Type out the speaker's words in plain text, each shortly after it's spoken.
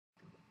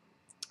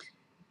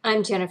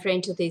I'm Jennifer,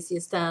 Angel, these are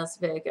your stars,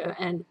 Virgo,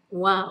 and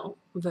wow,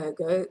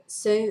 Virgo,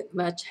 so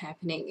much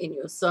happening in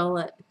your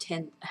solar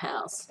 10th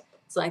house.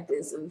 It's like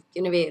there's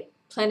going to be a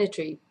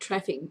planetary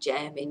traffic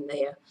jam in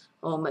there,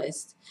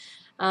 almost.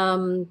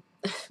 Well,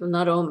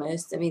 not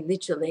almost, I mean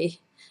literally.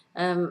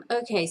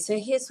 Okay, so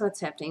here's what's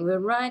happening. We're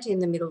right in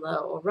the middle,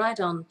 or right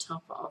on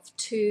top of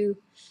two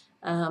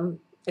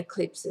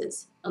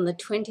eclipses. On the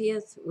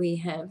 20th, we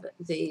have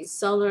the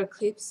solar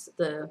eclipse,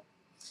 the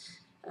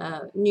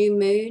new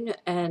moon,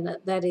 and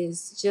that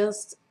is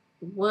just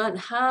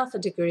 1/2 a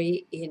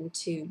degree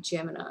into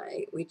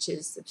Gemini, which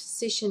is the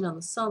position on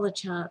the solar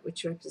chart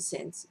which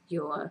represents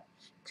your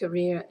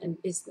career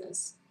and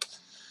business.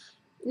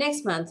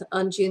 Next month,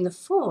 on June the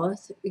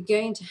 4th, we're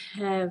going to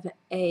have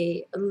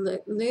a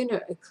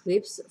lunar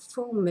eclipse,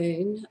 full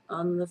moon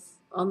on the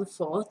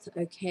 4th,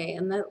 okay,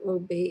 and that will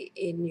be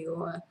in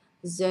your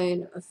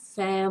zone of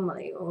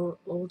family,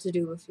 all to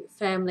do with your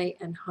family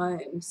and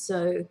home.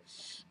 So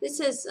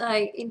this is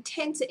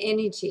intense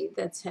energy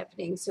that's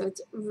happening, so it's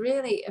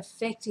really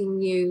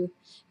affecting you,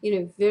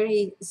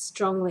 very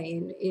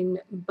strongly in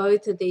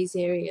both of these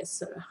areas,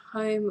 sort of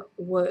home,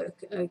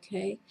 work,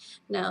 okay.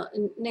 Now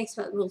next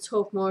month we'll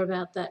talk more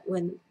about that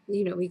when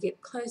we get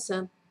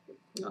closer.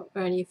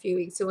 We're only a few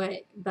weeks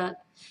away,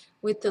 but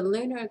with the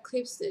lunar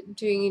eclipse that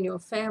doing in your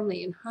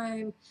family and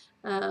home,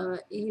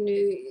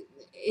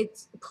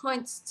 it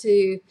points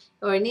to,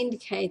 or it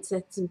indicates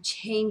that some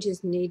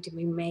changes need to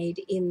be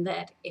made in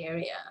that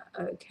area,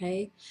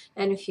 okay?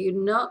 And if you're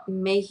not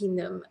making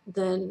them,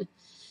 then,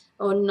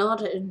 or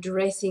not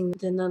addressing,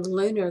 then the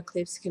lunar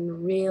eclipse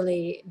can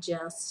really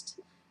just,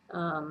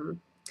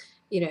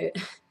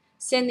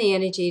 send the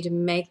energy to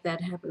make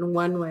that happen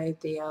one way or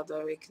the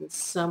other. It can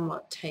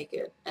somewhat take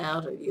it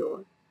out of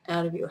your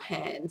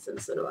hands and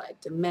sort of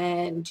like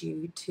demand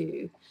you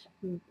to,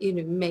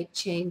 make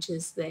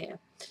changes there.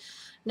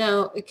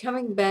 Now,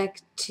 coming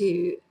back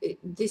to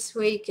this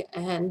week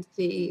and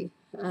the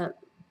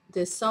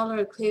solar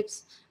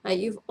eclipse,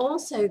 you've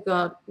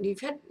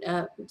had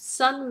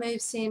Sun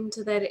moves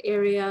into that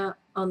area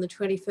on the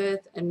 21st,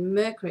 and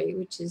Mercury,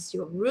 which is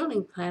your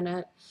ruling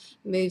planet,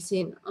 moves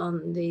in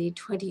on the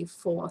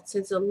 24th. So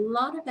there's a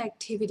lot of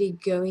activity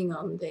going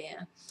on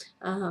there.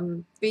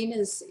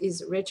 Venus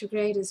is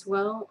retrograde as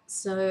well,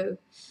 so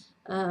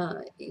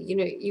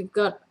you've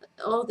got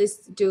all this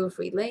to do with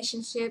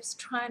relationships.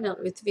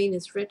 With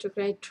Venus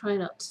retrograde, try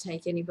not to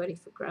take anybody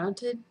for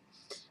granted.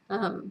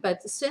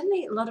 But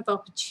certainly a lot of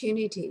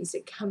opportunities are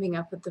coming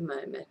up at the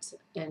moment,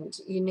 and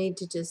you need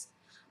to just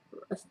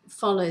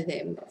follow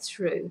them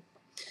through.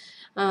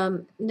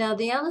 Now,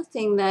 the other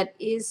thing that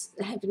is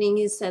happening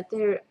is that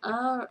there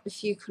are a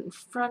few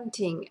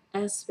confronting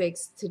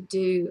aspects to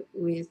do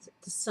with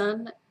the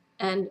Sun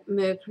and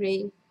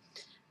Mercury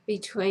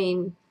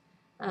between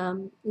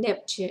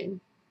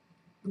Neptune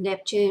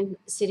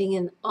sitting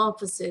in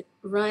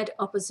right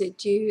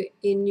opposite you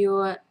in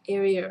your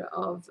area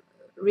of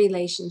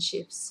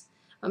relationships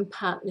and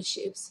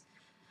partnerships.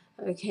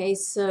 Okay,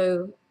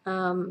 so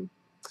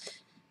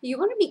you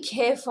want to be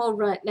careful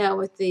right now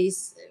with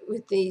these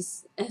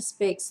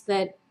aspects,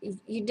 that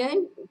you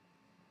don't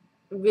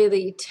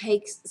really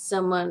take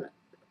someone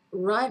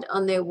right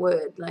on their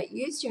word. Like,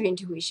 use your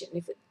intuition.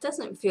 If it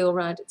doesn't feel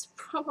right, it's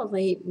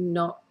probably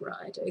not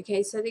right,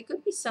 okay? So there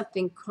could be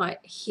something quite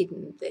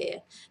hidden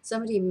there.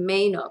 Somebody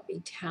may not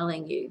be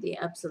telling you the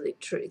absolute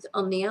truth.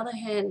 On the other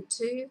hand,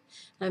 too,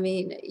 I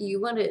mean,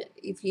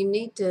 if you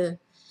need to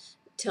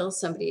tell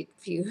somebody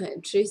a few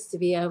hard truths to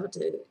be able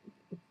to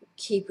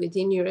keep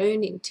within your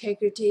own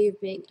integrity of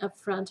being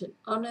upfront and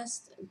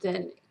honest,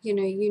 then you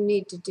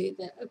need to do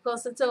that. Of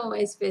course, it's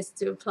always best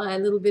to apply a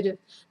little bit of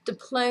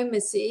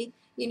diplomacy.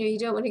 You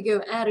don't want to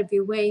go out of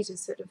your way to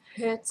sort of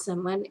hurt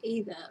someone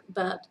either.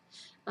 But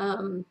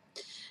and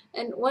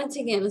once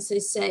again, as I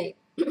say,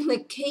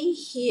 the key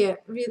here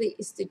really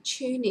is to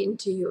tune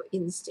into your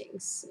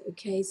instincts,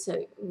 okay?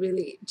 So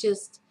really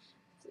just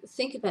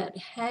think about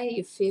how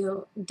you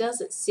feel.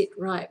 Does it sit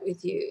right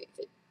with you? If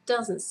it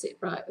doesn't sit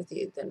right with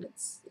you, then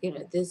it's,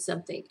 there's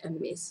something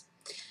amiss.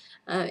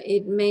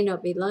 It may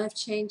not be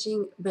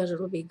life-changing, but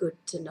it'll be good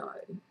to know.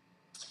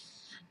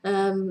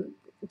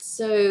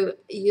 So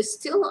you're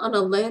still on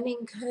a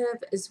learning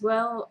curve as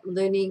well,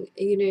 learning,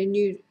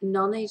 new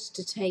knowledge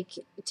to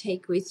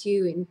take with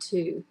you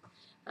into,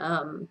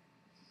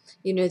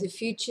 the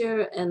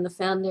future, and the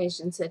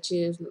foundations that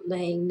you're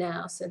laying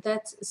now. So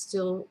that's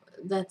still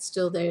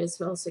there as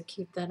well, so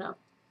keep that up.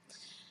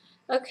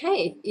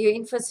 Okay, you're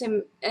in for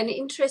an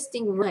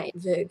interesting ride,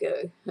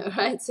 Virgo. All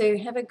right, so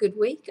have a good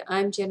week.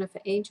 I'm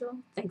Jennifer Angel.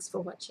 Thanks for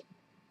watching.